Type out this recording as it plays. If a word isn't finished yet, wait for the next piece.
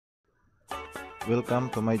Welcome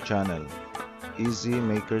to my channel, Easy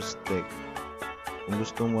Makers Tech. Kung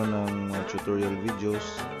gusto mo ng tutorial videos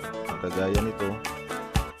na kagaya nito,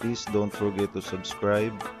 please don't forget to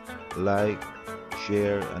subscribe, like,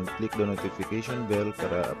 share, and click the notification bell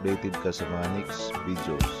para updated ka sa mga next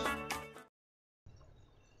videos.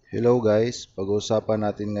 Hello guys, pag-uusapan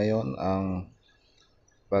natin ngayon ang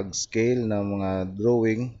pag-scale ng mga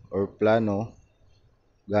drawing or plano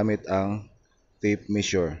gamit ang tape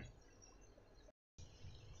measure.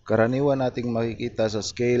 Karaniwan nating makikita sa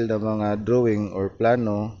scale ng mga drawing or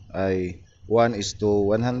plano ay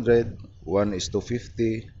 1:100,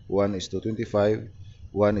 1:50, 1:25,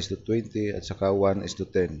 1:20 at saka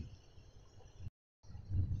 1:10.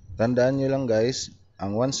 Tandaan nyo lang guys,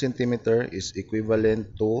 ang 1 cm is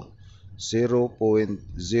equivalent to 0.01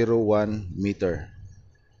 meter.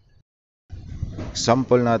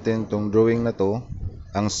 Example natin itong drawing na to,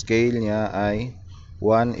 ang scale niya ay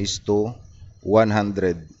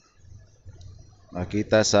 1:100.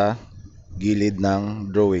 Makita sa gilid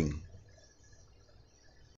ng drawing.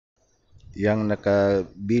 Yang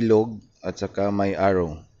nakabilog at saka may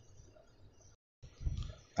arrow.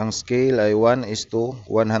 Ang scale ay 1:100.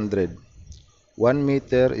 1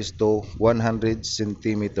 meter is to 100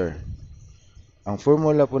 centimeter. Ang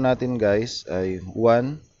formula po natin guys ay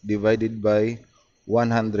 1 divided by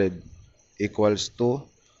 100 equals to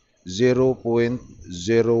 0.01.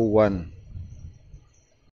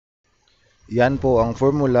 Yan po ang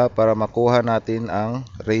formula para makuha natin ang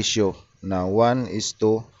ratio na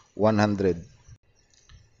 1:100.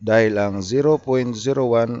 Dahil ang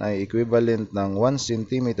 0.01 ay equivalent ng 1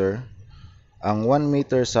 cm, ang 1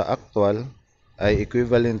 meter sa actual ay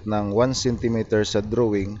equivalent ng 1 cm sa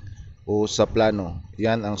drawing o sa plano.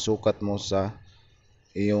 Yan ang sukat mo sa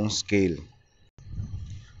iyong scale.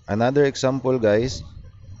 Another example guys,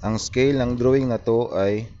 ang scale ng drawing na to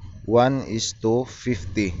ay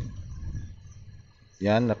 1:50.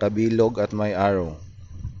 Yan, nakabilog at may arrow.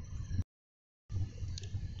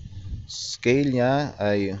 Scale niya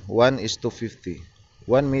ay 1:50.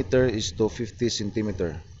 1 meter is to 50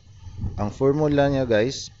 cm. Ang formula niya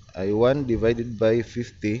guys ay 1 divided by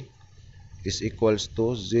 50 is equals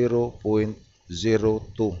to 0.02.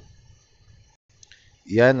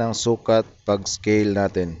 Yan ang sukat pag scale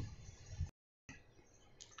natin.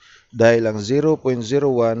 Dahil ang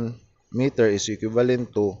 0.01 meter is equivalent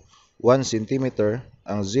to 1 cm,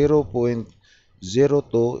 ang 0.02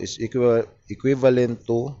 is equivalent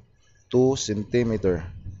to 2 cm.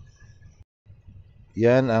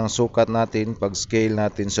 Yan ang sukat natin pag scale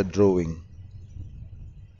natin sa drawing.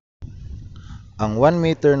 Ang 1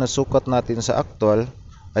 meter na sukat natin sa actual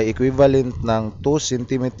ay equivalent ng 2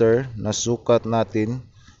 cm na sukat natin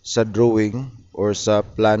sa drawing or sa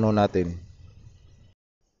plano natin.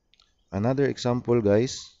 Another example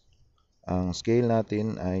guys, ang scale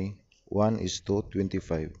natin ay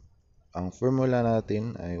 1:25. Ang formula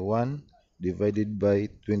natin ay 1 divided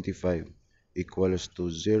by 25 equals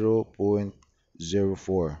to 0.04.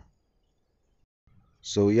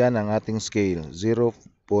 So yan ang ating scale,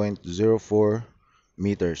 0.04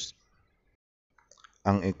 meters.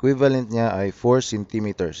 Ang equivalent niya ay 4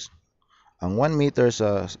 centimeters. Ang 1 meter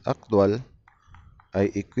sa actual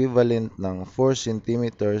ay equivalent ng 4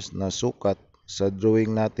 centimeters na sukat sa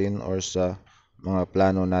drawing natin or sa mga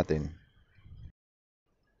plano natin.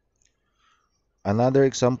 Another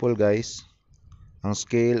example guys, ang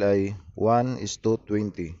scale ay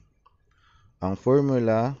 1:20. Ang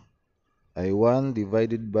formula ay 1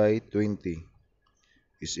 divided by 20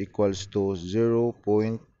 is equals to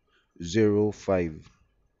 0.05.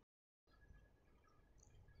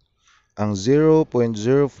 Ang 0.05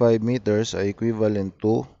 meters ay equivalent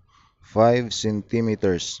to 5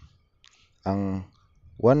 centimeters. Ang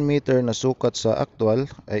 1 meter na sukat sa actual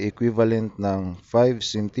ay equivalent ng 5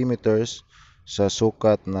 centimeters sa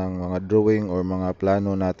sukat ng mga drawing or mga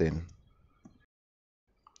plano natin.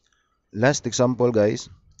 Last example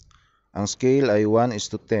guys, ang scale ay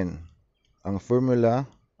 1:10. Ang formula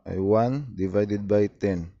ay 1 divided by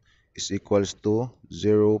 10 is equals to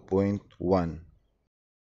 0.1.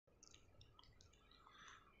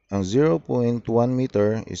 Ang 0.1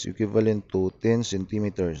 meter is equivalent to 10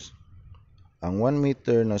 centimeters. Ang 1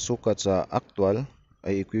 meter na sukat sa actual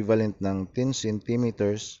ay equivalent ng 10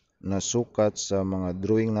 centimeters na sukat sa mga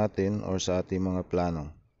drawing natin or sa ating mga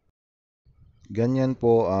plano. Ganyan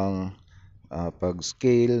po ang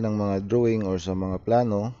pag-scale ng mga drawing or sa mga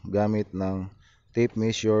plano gamit ng tape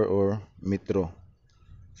measure or metro.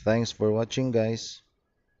 Thanks for watching guys.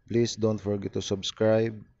 Please don't forget to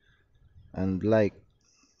subscribe and like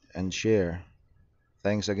and share.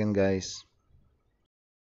 Thanks again guys.